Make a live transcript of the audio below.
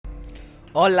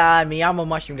Hola, me llamo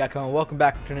Mushroom Gecko, and welcome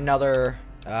back to another,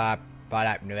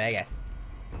 Fallout New Vegas.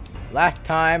 Last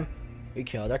time, we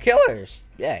killed our killers.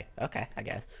 Yay, okay, I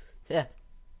guess. So, yeah,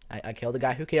 I killed the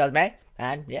guy who killed me,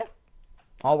 and yeah,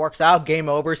 all works out, game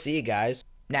over, see you guys.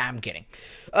 Nah, I'm kidding.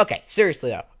 Okay,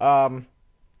 seriously though,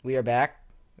 we are back,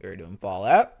 we're doing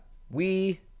Fallout.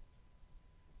 I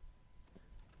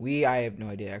have no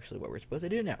idea actually what we're supposed to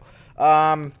do now.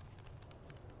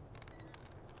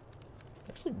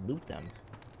 Actually loot them.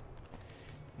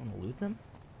 Wanna loot them?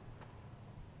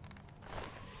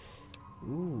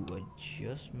 Ooh, I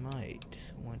just might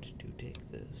want to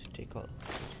take this. Take all.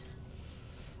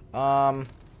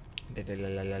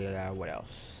 What else?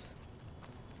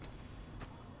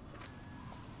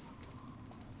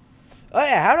 Oh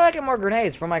yeah, how do I get more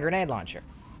grenades from my grenade launcher?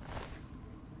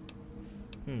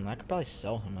 I could probably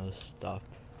sell some of this stuff.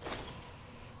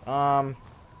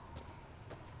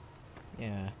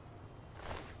 Yeah.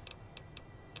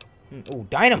 Ooh,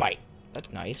 dynamite!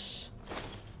 That's nice.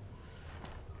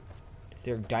 Is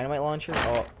there a dynamite launcher?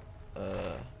 Oh,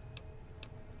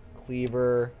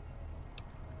 cleaver.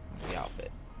 The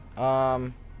outfit.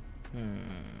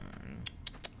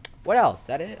 What else? Is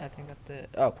that it? I think that's it.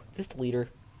 Oh, is this the leader?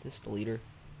 Is this the leader?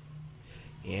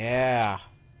 Yeah.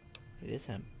 It is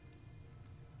him.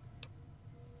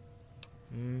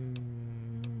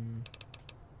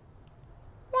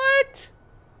 What?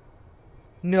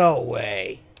 No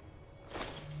way.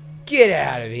 Get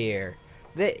out of here.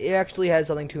 It actually has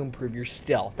something to improve your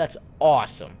stealth. That's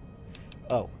awesome.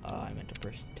 Oh, I meant to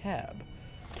press tab.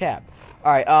 Tab.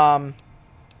 Alright,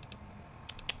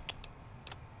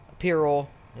 apparel.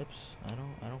 Oops, I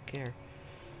don't care.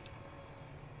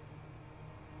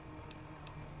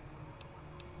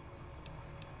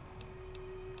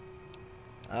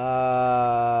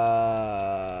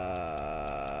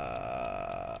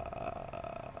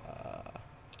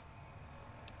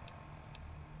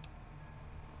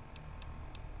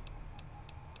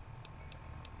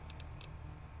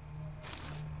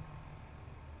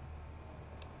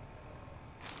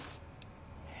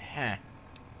 Huh.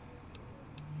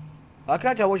 I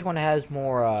can't tell which one has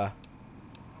more,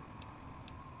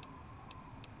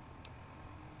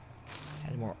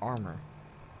 armor.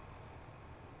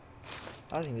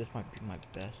 I think this might be my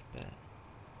best bet.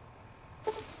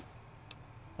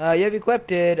 You have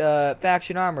equipped it,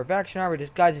 faction armor. Faction armor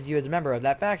disguises you as a member of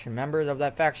that faction. Members of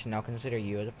that faction now consider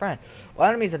you as a friend. While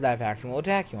enemies of that faction will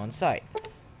attack you on sight.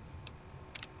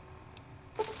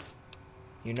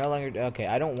 You no longer... Okay,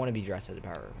 I don't want to be dressed as a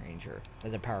Power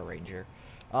Ranger.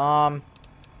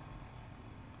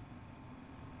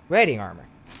 Raiding armor.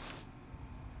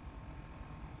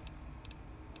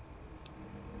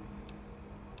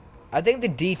 I think the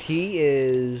DT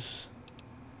is...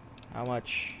 How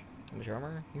much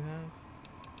armor you have?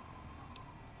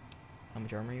 How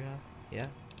much armor you have? Yeah?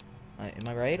 Am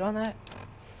I right on that?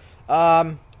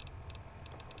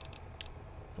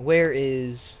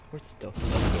 Where's the stuff?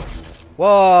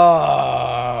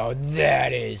 Whoa!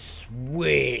 That is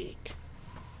sweet!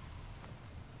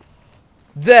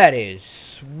 That is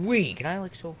sweet! Can I,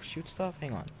 like, still shoot stuff?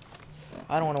 Hang on.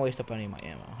 I don't want to waste up any of my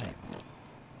ammo. Hang on.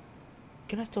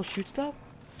 Can I still shoot stuff?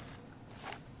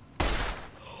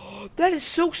 That is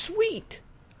so sweet!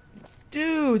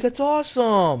 Dude, that's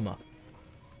awesome!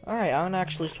 Alright, I'm gonna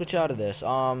actually switch out of this.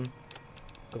 Go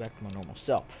back to my normal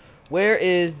self. Where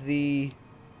is the...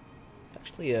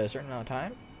 Actually, a certain amount of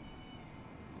time?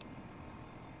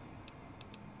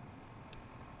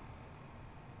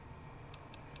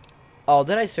 Oh,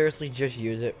 did I seriously just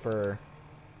use it for...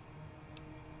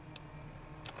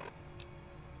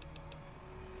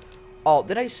 Oh,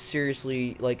 did I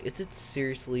seriously... Like, is it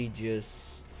seriously just...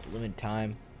 limit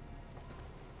time?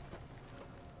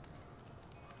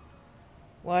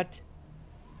 What?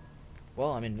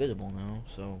 Well, I'm invisible now,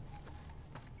 so...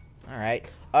 Alright.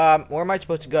 Where am I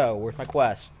supposed to go? Where's my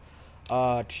quest?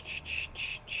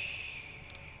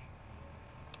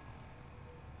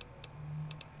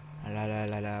 La la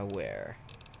la la, where?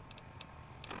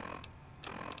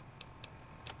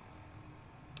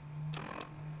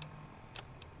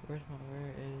 Where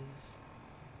is...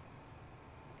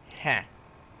 Huh.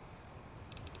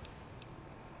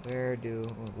 Where do...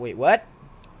 Wait, what?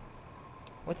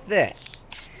 What's this?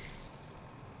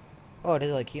 Oh, did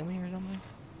it, like, heal me or something?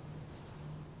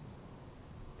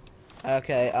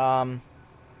 Okay,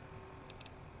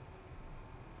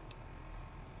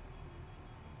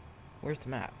 where's the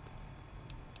map?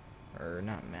 Or,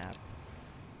 not map.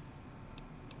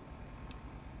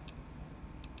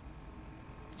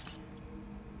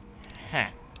 Huh.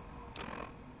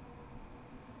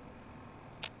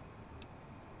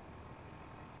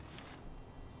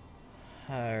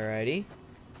 Alrighty.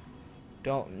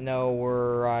 Don't know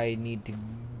where I need to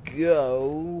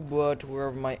go, but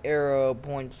wherever my arrow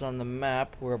points on the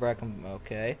map, wherever I can.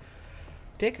 Okay.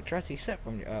 Take a trusty sip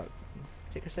from your.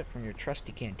 Take a sip from your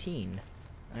trusty canteen.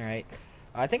 All right.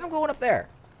 I think I'm going up there.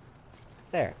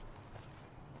 There.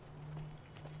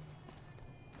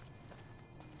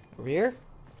 Over here?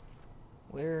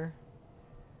 Where?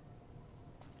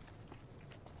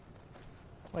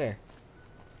 Where?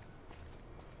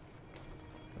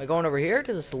 Am I going over here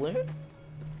to the saloon?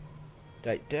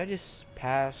 Did I just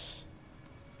pass?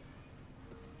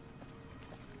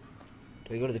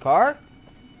 Do I go to the car?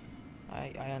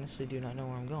 I honestly do not know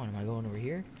where I'm going. Am I going over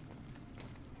here?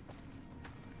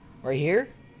 Right here?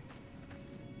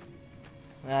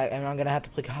 And I'm gonna have to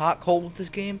play hot cold with this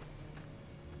game?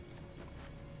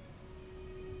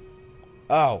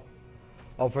 Oh.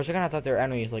 Oh, for a second I thought there were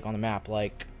enemies, like, on the map,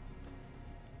 like...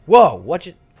 Whoa! What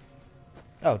you...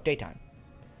 Oh, daytime.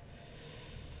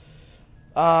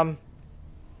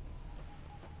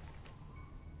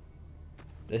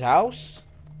 This house?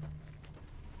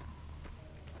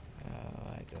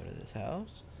 I go to this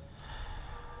house.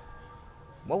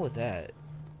 What was that?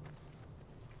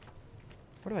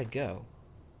 Where do I go?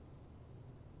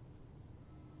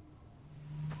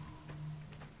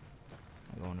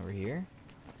 I'm going over here.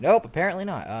 Nope, apparently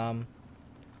not. I'm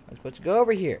supposed to go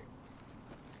over here.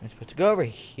 I'm supposed to go over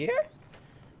here?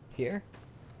 Here?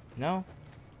 No?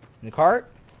 In the cart?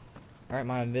 Alright,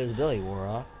 my invisibility wore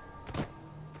off.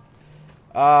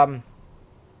 I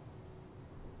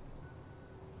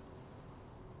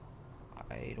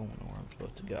don't know where I'm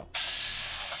supposed to go.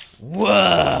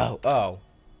 Whoa! Oh.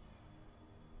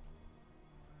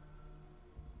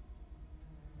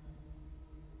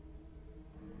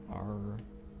 RMB.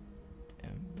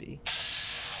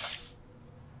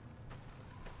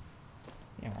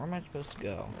 Yeah, where am I supposed to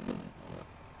go?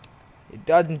 It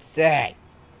doesn't say.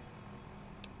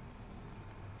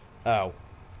 Oh.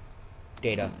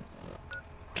 Data.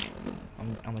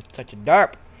 I'm such a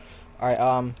derp. Alright,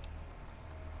 oh,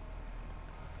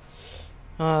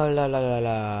 la la la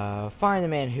la. Find the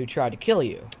man who tried to kill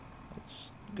you. Let's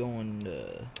go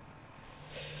into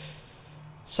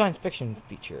science fiction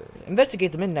feature.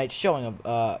 Investigate the midnight showing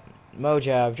of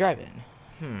Mojave Drive-In.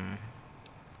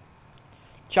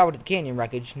 Travel to the canyon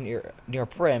wreckage near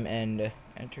Prim and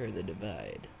enter the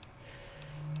divide.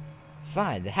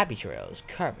 Find the happy trails,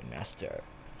 Carbon Master.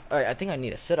 Alright, I think I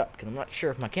need to sit up because I'm not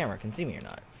sure if my camera can see me or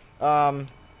not.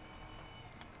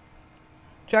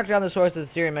 Track down the source of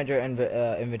the Syrian Major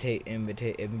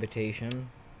invitation.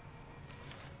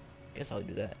 Guess I'll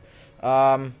do that.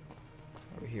 Over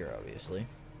here, obviously.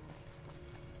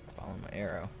 Follow my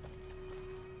arrow.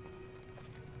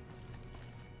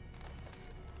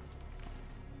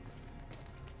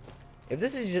 If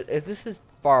this is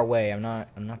far away, I'm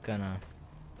not gonna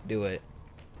do it.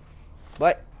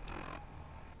 But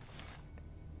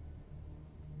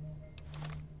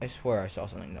I swear I saw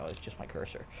something. No, it's just my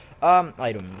cursor.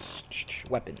 Items,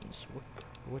 weapons.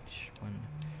 Which one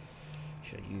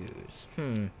should I use?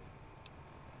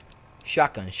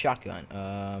 Shotgun.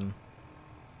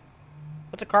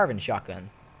 What's a carbon shotgun?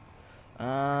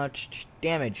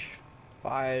 Damage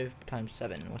 5 times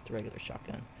 7. What's the regular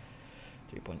shotgun?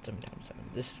 3.7 times 7.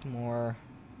 This is more.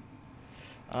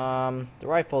 The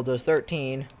rifle does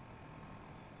 13.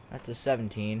 That's a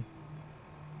 17.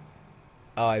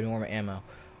 Oh, I have more ammo.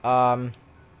 What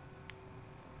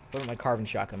about my carbon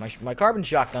shotgun? My carbon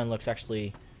shotgun looks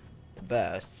actually the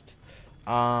best.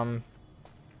 I'm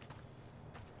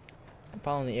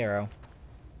following the arrow.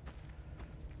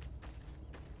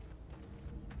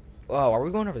 Oh, are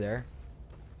we going over there?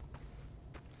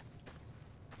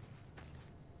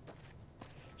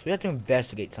 So we have to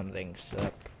investigate something. So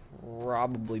that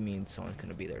probably means someone's going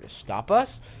to be there to stop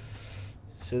us.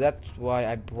 So that's why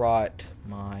I brought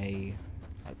my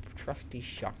trusty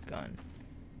shotgun.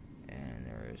 And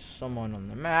there is someone on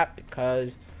the map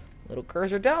because little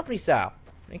cursor tells me so.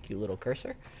 Thank you, little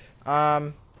cursor.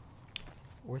 Or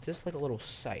is this like a little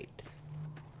site?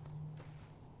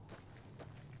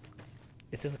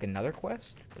 Is this like another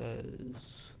quest? Because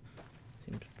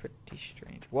seems pretty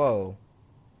strange. Whoa.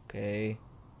 Okay.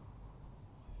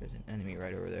 There's an enemy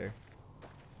right over there.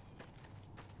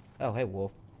 Oh, hey,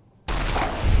 wolf.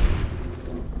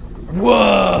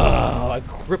 Whoa! I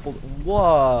crippled.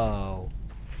 Whoa!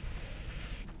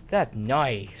 That's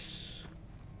nice.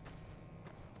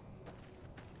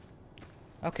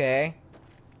 Okay.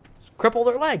 Cripple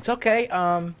their legs. Okay.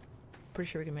 Pretty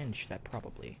sure we can manage that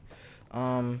probably.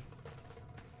 So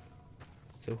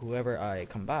whoever I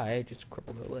come by, just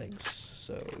cripple their legs.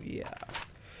 So yeah.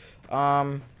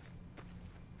 How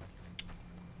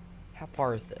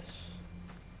far is this?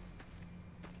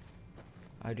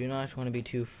 I do not want to be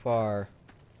too far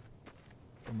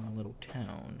from our little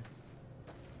town.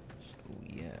 So,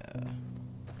 yeah.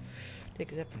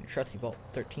 Take a step from the trusty Vault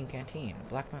 13 canteen.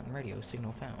 Black Mountain radio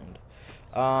signal found.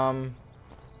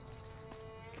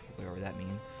 Whatever that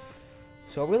means.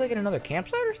 So, are we like at another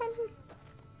campsite or something?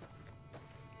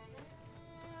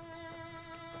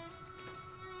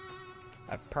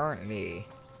 Apparently.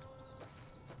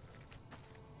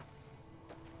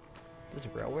 This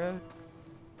is a railroad?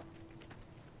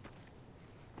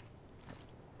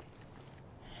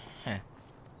 Huh.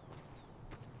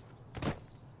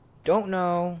 Don't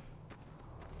know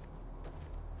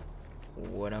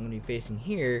what I'm gonna be facing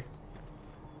here.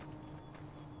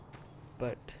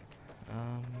 But,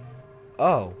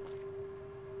 oh.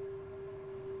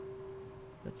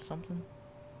 That's something?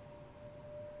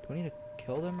 Do we need to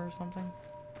kill them or something?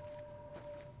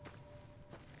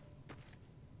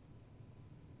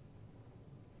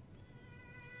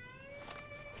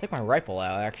 Take my rifle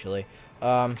out, actually.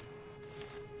 Whoa!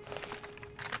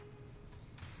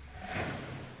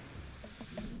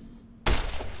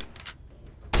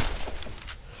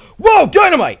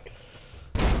 Dynamite!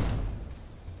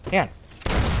 Man.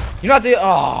 You're not the...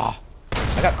 Oh!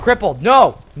 I got crippled.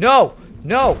 No! No!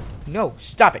 No! No!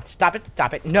 Stop it! Stop it!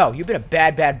 Stop it! No! You've been a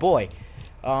bad, bad boy.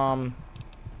 You'll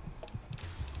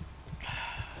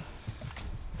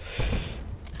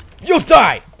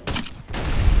die!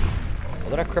 Oh,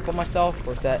 did I cripple myself?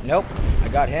 Or is that... Nope. I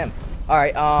got him.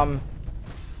 Alright,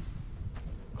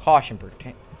 caution.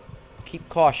 Keep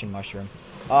caution, Mushroom.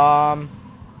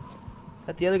 Is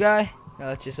that the other guy? No,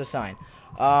 that's just a sign.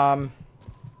 The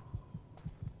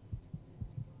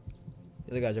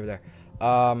other guy's over there.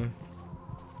 Oh,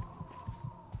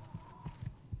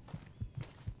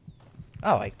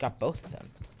 I got both of them.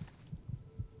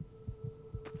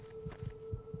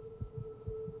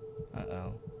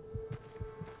 Uh-oh.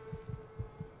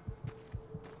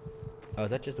 Oh, is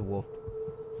that just a wolf?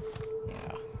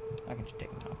 Yeah. I can just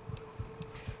take him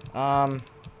out.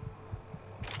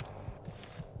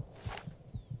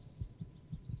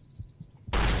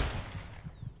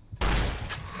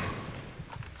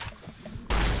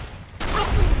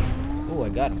 Ooh, I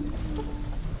got him.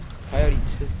 Coyote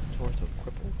torso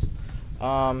crippled.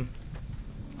 So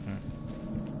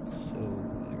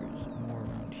there's more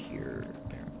around here,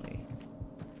 apparently.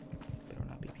 Better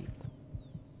not be people.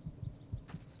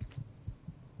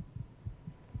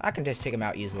 I can just take him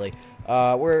out easily.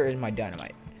 Where is my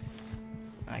dynamite?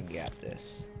 I got this.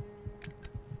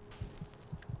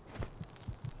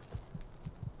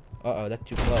 Uh-oh, that's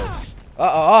too close.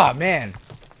 Uh-oh, oh, man!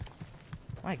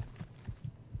 My...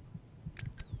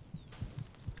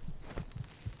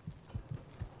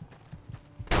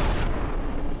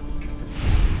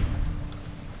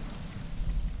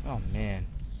 Oh, man.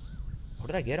 Oh,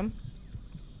 did I get him?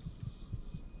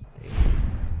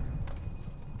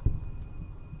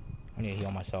 I need to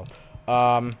heal myself.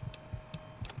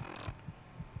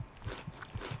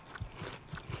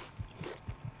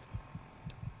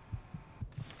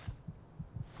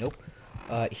 Nope.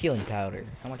 Healing powder.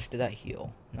 How much did that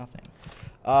heal? Nothing.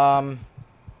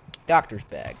 Doctor's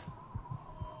bag.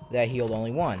 That healed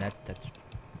only one. That's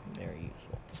very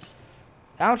useful.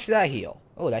 How much did that heal?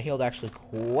 Oh, that healed actually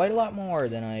quite a lot more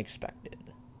than I expected.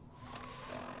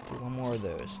 Do one more of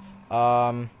those.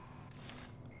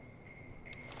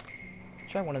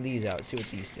 Try one of these out. See what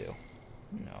these do.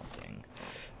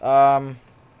 Nothing.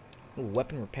 Ooh,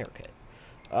 weapon repair kit.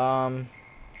 What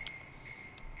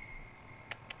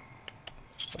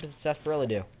does the sarsaparilla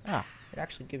do? Ah, it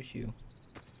actually gives you...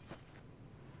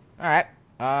 Alright,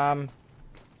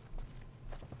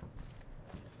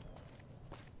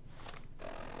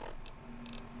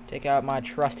 take out my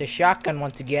trusty shotgun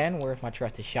once again. Where's my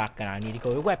trusty shotgun? I need to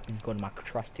go to weapons. Go to my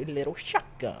trusty little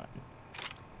shotgun.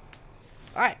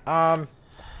 Alright,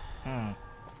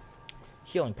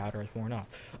 healing powder is worn off.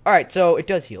 Alright, so it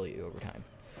does heal you over time.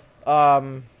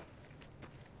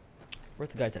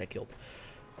 Where's the guys that I killed?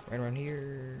 Right around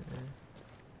here.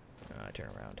 Turn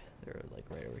around. They're like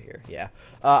right over here. Yeah.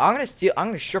 I'm gonna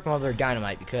strip them of their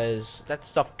dynamite because that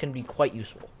stuff can be quite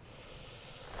useful.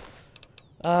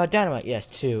 Dynamite, yes,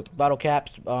 2. Bottle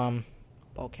caps, ball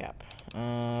cap.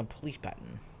 Police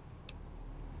baton.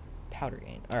 Powder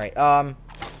gang. Alright, I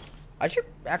should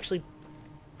actually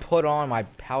put on my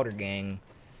powder gang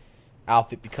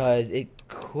outfit because it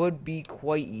could be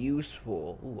quite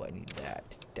useful. Ooh, I need that.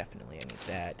 Definitely, I need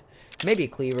that. Maybe a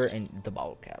cleaver and the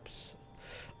bottle caps.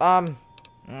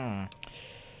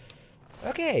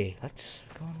 Okay, let's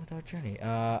go on with our journey.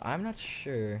 I'm not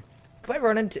sure.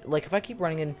 If I keep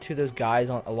running into those guys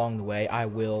along the way, I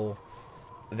will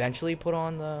eventually put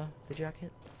on the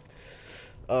jacket.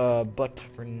 But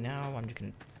for now, I'm just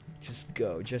gonna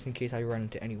go, just in case I run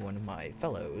into any one of my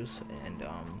fellows, and,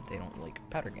 they don't like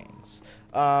powder gangs.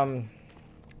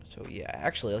 So yeah,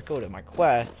 actually, let's go to my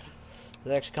quest.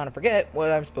 I actually kind of forget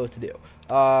what I'm supposed to do.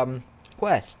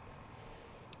 Quest.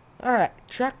 Alright,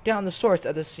 track down the source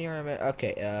of the serum.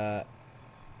 Okay,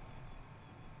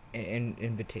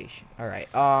 invitation. Alright,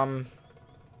 so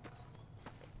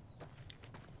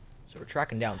we're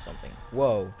tracking down something.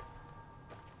 Whoa.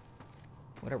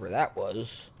 Whatever that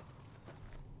was.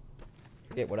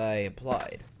 Forget what I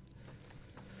applied.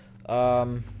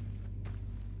 Oh,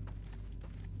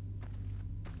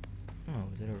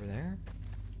 is it over there?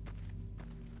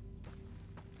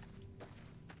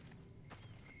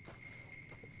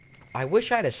 I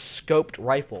wish I had a scoped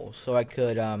rifle so I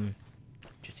could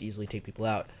just easily take people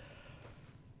out.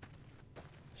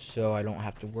 So I don't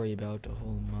have to worry about a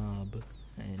whole mob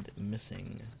and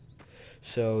missing.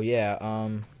 So yeah,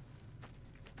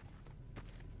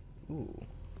 ooh.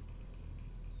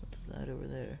 What's that over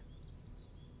there?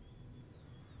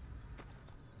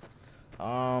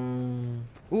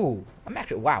 Ooh, I'm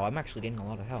actually getting a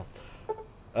lot of health.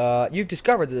 You've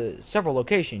discovered several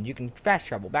locations. You can fast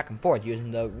travel back and forth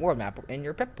using the world map in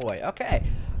your Pip-Boy. Okay.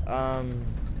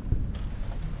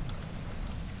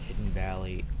 Hidden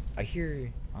Valley. I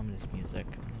hear ominous music.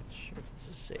 I'm not sure if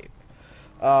this is safe.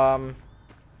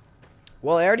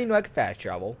 Well, I already know I can fast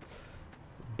travel.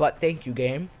 But thank you,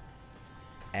 game.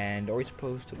 And are we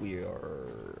supposed to? We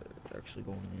are actually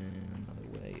going in another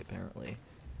way, apparently.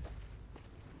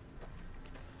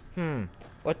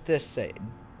 What's this say?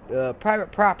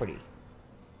 Private property.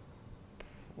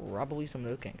 Probably some of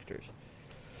those gangsters.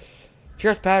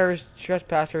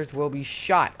 Trespassers will be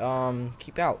shot.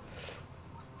 Keep out.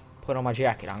 Put on my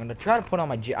jacket. I'm gonna try to put on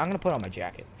my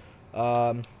jacket.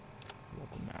 Local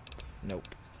map. Nope.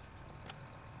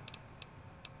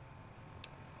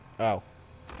 Oh.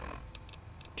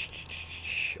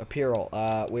 Apparel.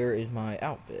 Where is my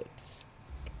outfit?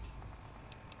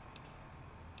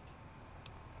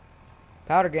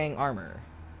 Powder gang armor.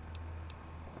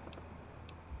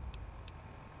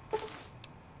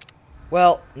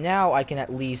 Well, now I can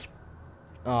at least,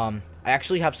 I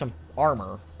actually have some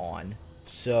armor on,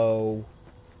 so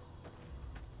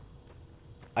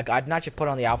I'd not just put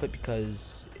on the outfit because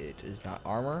it is not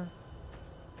armor.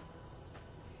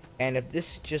 And if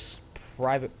this is just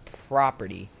private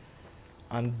property,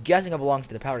 I'm guessing it belongs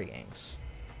to the powder gangs.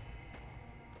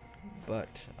 But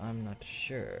I'm not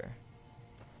sure.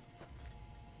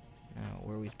 Now,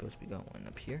 where are we supposed to be going?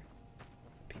 Up here?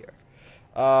 Up here.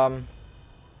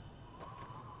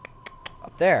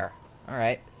 Up there.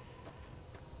 Alright.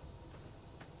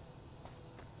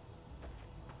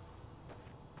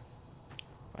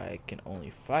 I can only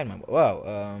find my...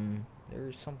 Whoa,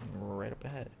 there's something right up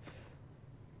ahead.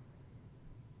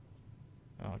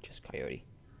 Oh, just coyote.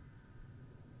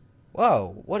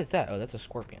 Whoa, what is that? Oh, that's a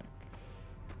scorpion.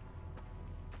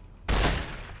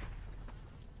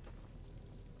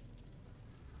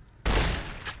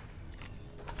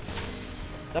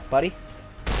 What's up, buddy?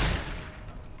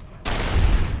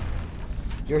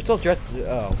 You're still dressed as...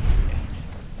 Oh.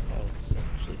 That was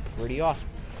actually pretty awesome.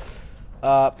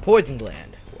 Poison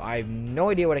gland. I have no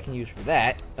idea what I can use for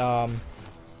that.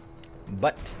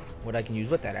 But what I can use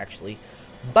with that, actually.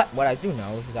 But what I do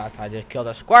know is that I just killed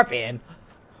a scorpion.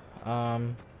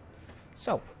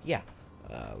 So, yeah.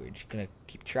 We're just gonna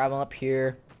keep traveling up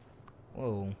here.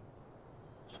 Whoa.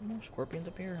 Some more scorpions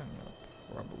up here? I don't know.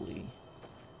 Probably...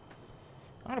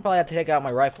 I'm gonna probably have to take out my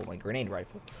rifle, my grenade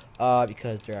rifle,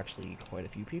 because there are actually quite a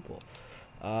few people.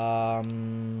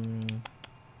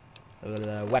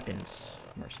 Weapons,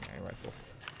 mercenary rifle.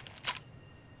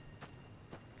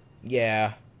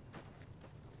 Yeah.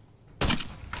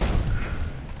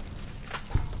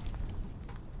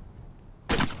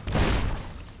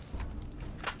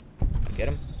 Get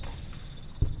him?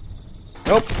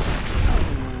 Nope.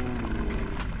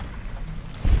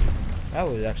 That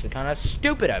was actually kind of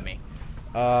stupid of me.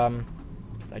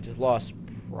 I just lost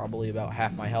probably about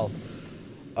half my health.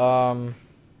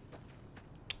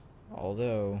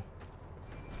 Although...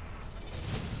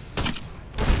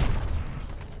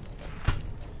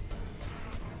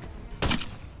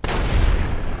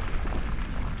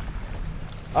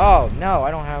 Oh, no,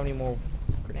 I don't have any more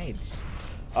grenades.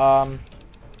 I'm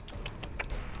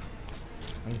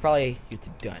probably use the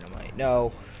dynamite.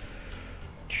 No.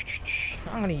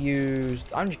 I'm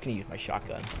just gonna use my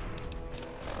shotgun.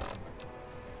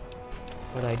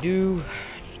 What I do,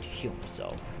 I need to heal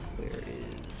myself.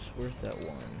 Where's that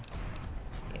one?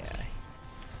 Yeah.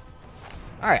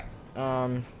 Alright,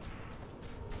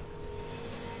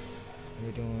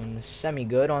 we're doing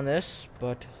semi-good on this,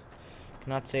 but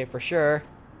Cannot say for sure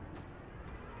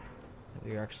that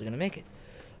we are actually gonna make it.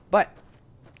 But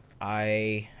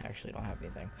I actually don't have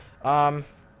anything.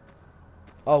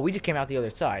 Oh, we just came out the other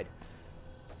side.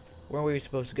 Where were we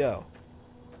supposed to go?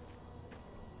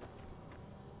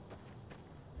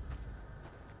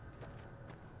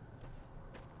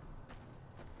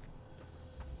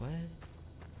 What?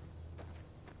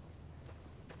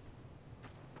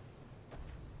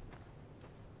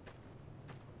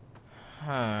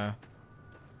 Huh.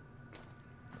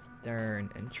 There an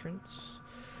entrance?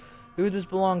 Who does this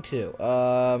belong to?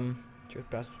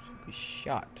 Trespassers will be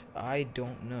shot. I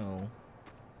don't know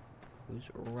who's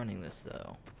running this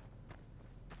though.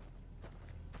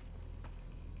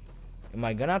 Am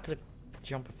I gonna have to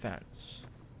jump a fence?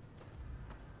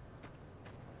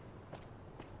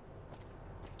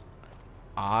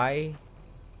 I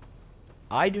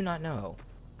do not know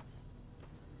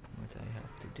what I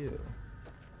have to do.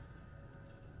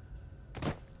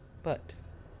 But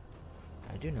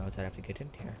I do know that I have to get in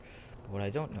here. But what I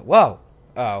don't know. Whoa!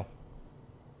 Oh.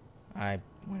 I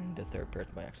went into third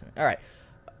person by accident. Alright.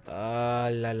 La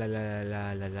la la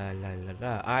la la la la la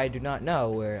la. I do not know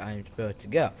where I'm supposed to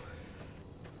go.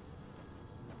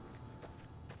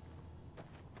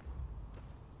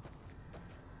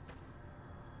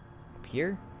 Up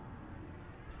here?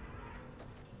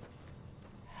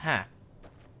 Huh.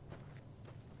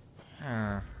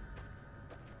 Huh.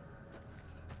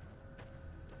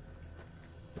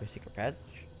 Do a secret passage?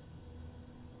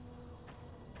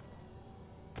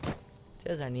 It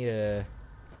says I need to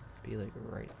be like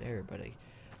right there, but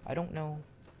I don't know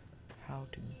how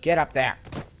to get up there.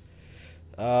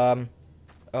 Oh,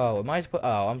 am I supposed?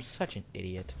 Oh, I'm such an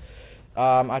idiot.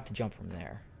 I have to jump from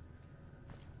there.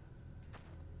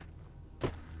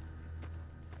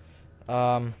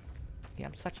 Yeah,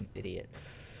 I'm such an idiot.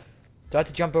 Do I have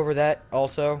to jump over that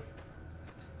also?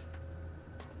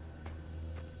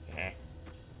 Eh.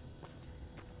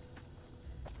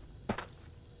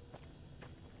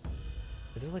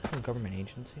 Is this like some government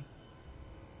agency?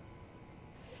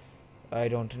 I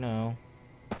don't know.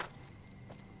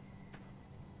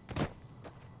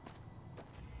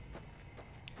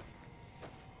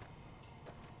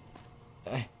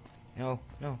 No,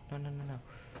 no, no, no, no, no.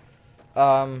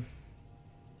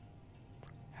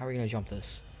 How are we gonna jump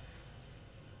this?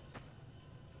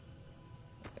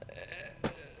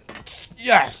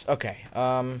 Yes! Okay,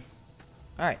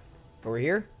 alright. Over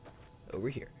here? Over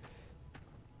here.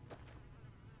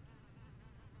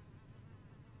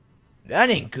 That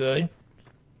ain't good.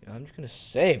 I'm just gonna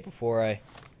save before I'm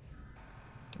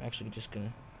actually just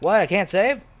gonna... What? I can't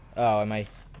save? Oh, am I...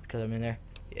 Because I'm in there?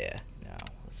 Yeah, no.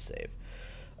 Let's save.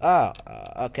 Oh,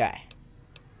 okay.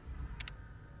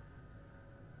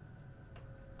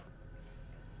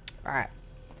 Alright.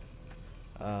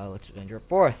 Let's avenge our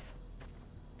fourth.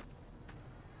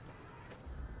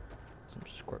 Some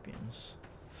scorpions.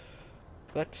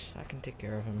 But I can take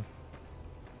care of him.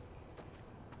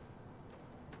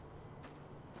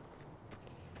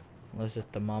 Unless it's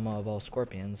the mama of all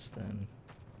scorpions, then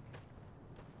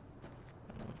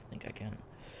I don't think I can.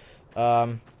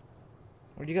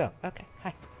 Where'd you go? Okay,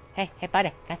 hi. Hey,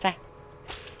 buddy, guess what?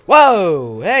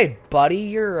 Whoa! Hey, buddy,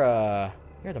 you're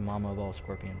the mama of all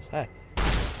scorpions. Hey.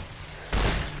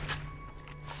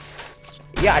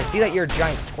 Yeah, I see that you're a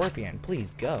giant scorpion. Please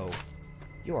go.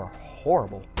 You are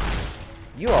horrible.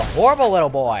 You are a horrible little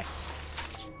boy.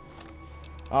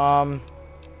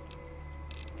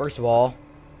 First of all,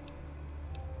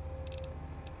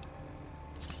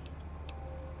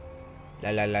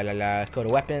 let's go to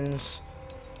weapons.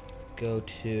 Go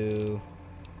to...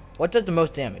 What does the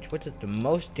most damage? What does the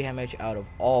most damage out of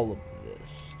all of this?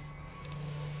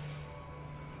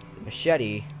 The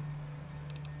machete.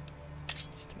 Just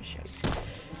a machete.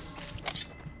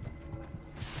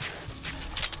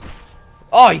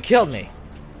 Oh, you killed me!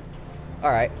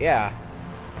 Alright, yeah.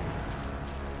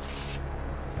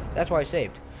 That's why I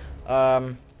saved.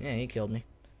 Yeah, he killed me.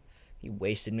 He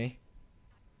wasted me.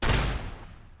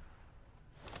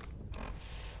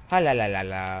 Ha la la la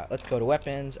la. Let's go to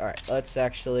weapons. Alright, let's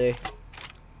actually...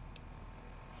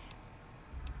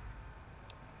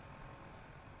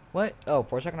 What? Oh,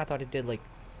 for a second I thought it did, like...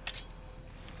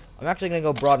 I'm actually gonna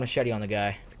go broad machete on the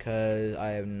guy, because I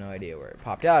have no idea where it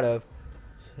popped out of.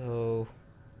 So...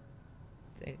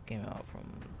 I think it came out from...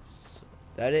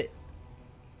 Is that it?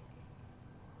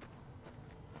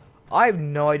 I have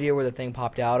no idea where the thing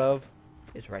popped out of.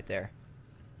 It's right there.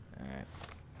 Alright.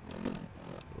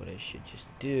 What I should just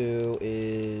do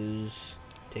is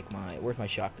take my... Where's my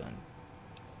shotgun?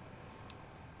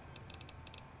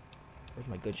 Where's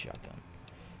my good shotgun?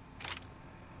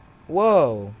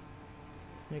 Whoa!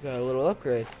 We got a little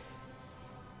upgrade.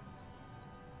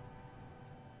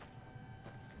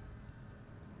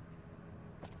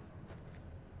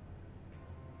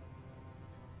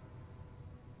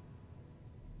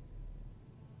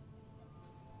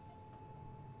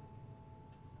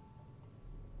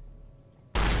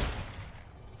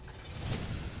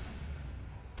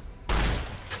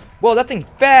 Whoa, that thing's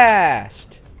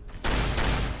fast!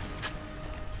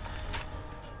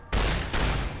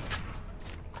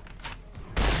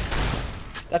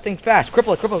 That thing's fast.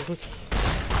 Cripple it, cripple it.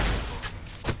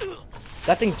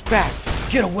 That thing's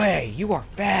fast. Get away. You are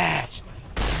fast.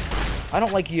 I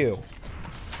don't like you.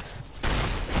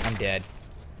 I'm dead.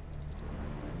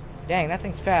 Dang, that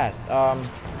thing's fast.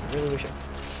 Really wish am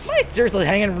I seriously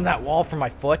hanging from that wall from my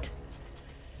foot?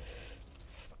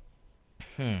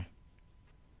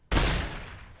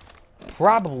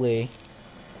 Probably.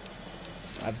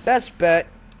 My best bet.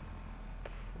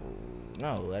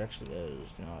 No, that actually does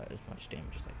not as much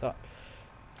damage as I thought.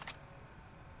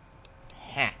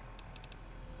 Ha.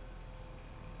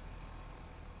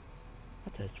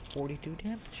 That does 42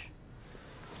 damage.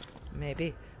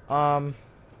 Maybe. I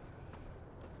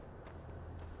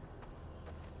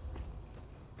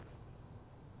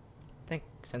think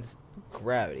since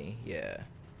gravity, yeah.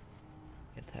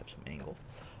 You have to have some angle.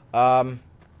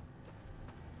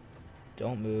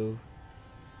 Don't move.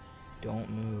 Don't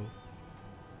move.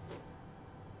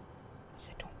 I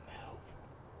said don't move.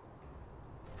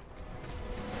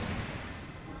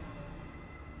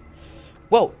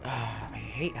 Whoa! I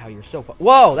hate how you're so far.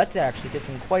 Whoa! That actually did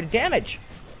some quite a damage.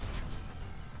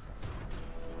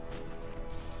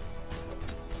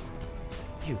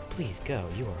 You, please go.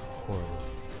 You are horrible.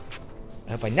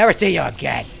 I hope I never see you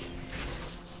again.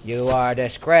 You are a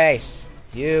disgrace.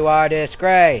 You are a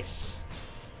disgrace.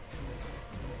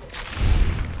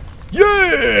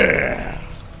 Yeah!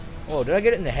 Whoa, did I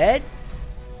get it in the head?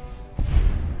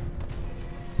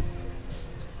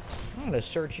 I'm gonna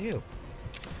search you.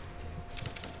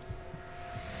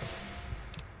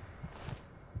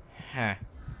 Huh.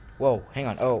 Whoa, hang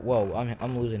on. Oh, whoa,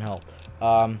 I'm losing health.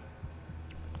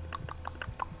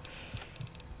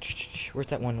 Where's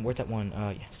that one? Where's that one?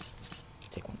 Yes.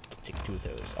 Take one. Take two of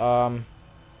those.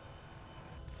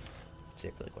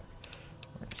 Save really quick.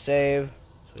 We're gonna save,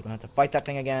 so we don't have to fight that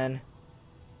thing again.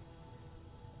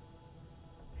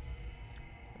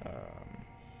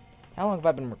 How long have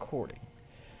I been recording?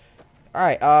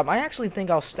 Alright, I actually think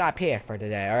I'll stop here for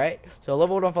today, alright? So,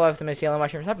 level 1 for life, the Miss Yellow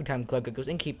Mushrooms, have a good time, club goes,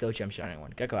 and keep those gems shining.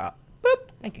 Gecko out. Boop!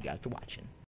 Thank you guys for watching.